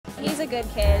He's a good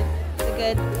kid, he's a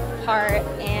good heart,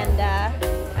 and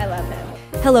I love him.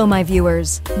 Hello my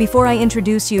viewers. Before I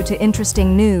introduce you to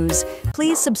interesting news,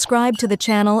 please subscribe to the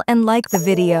channel and like the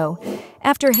video.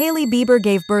 After Hailey Bieber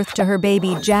gave birth to her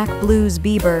baby Jack Blues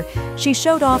Bieber, she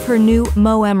showed off her new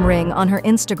MoM ring on her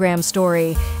Instagram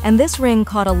story, and this ring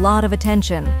caught a lot of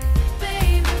attention.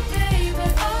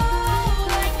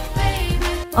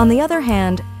 On the other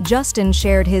hand, Justin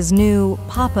shared his new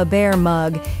Papa Bear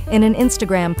mug in an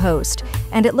Instagram post,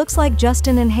 and it looks like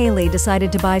Justin and Hailey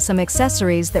decided to buy some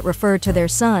accessories that refer to their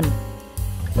son.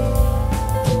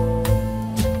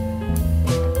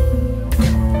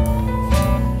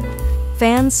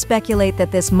 Fans speculate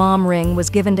that this mom ring was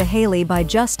given to Hailey by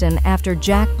Justin after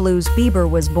Jack Blues Bieber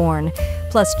was born.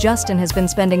 Plus, Justin has been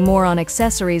spending more on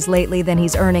accessories lately than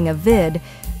he's earning a vid.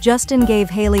 Justin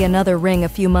gave Hailey another ring a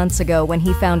few months ago when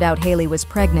he found out Hailey was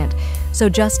pregnant. So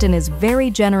Justin is very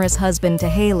generous husband to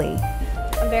Hailey.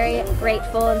 I'm very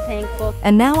grateful and thankful.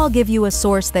 And now I'll give you a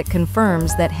source that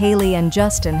confirms that Hailey and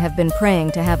Justin have been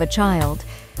praying to have a child.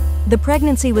 The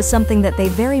pregnancy was something that they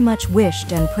very much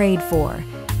wished and prayed for.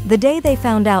 The day they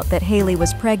found out that Hailey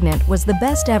was pregnant was the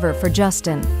best ever for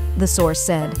Justin, the source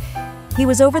said. He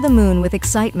was over the moon with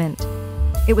excitement.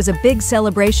 It was a big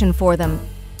celebration for them,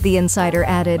 the insider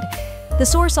added. The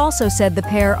source also said the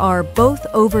pair are both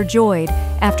overjoyed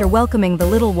after welcoming the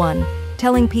little one,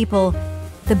 telling people,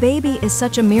 "The baby is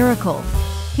such a miracle.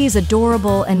 He's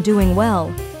adorable and doing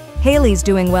well. Hailey's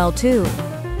doing well too."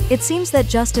 It seems that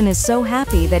Justin is so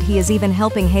happy that he is even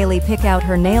helping Hailey pick out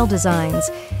her nail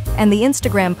designs. And the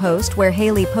Instagram post where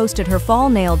Hailey posted her fall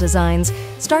nail designs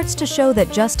starts to show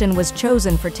that Justin was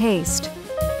chosen for taste.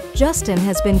 Justin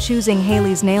has been choosing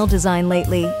Hailey's nail design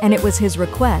lately, and it was his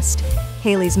request,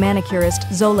 Hailey's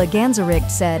manicurist Zola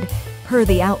Ganzaricht said, per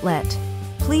the outlet.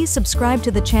 Please subscribe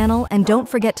to the channel and don't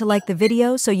forget to like the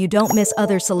video so you don't miss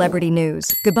other celebrity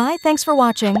news. Goodbye, thanks for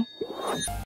watching.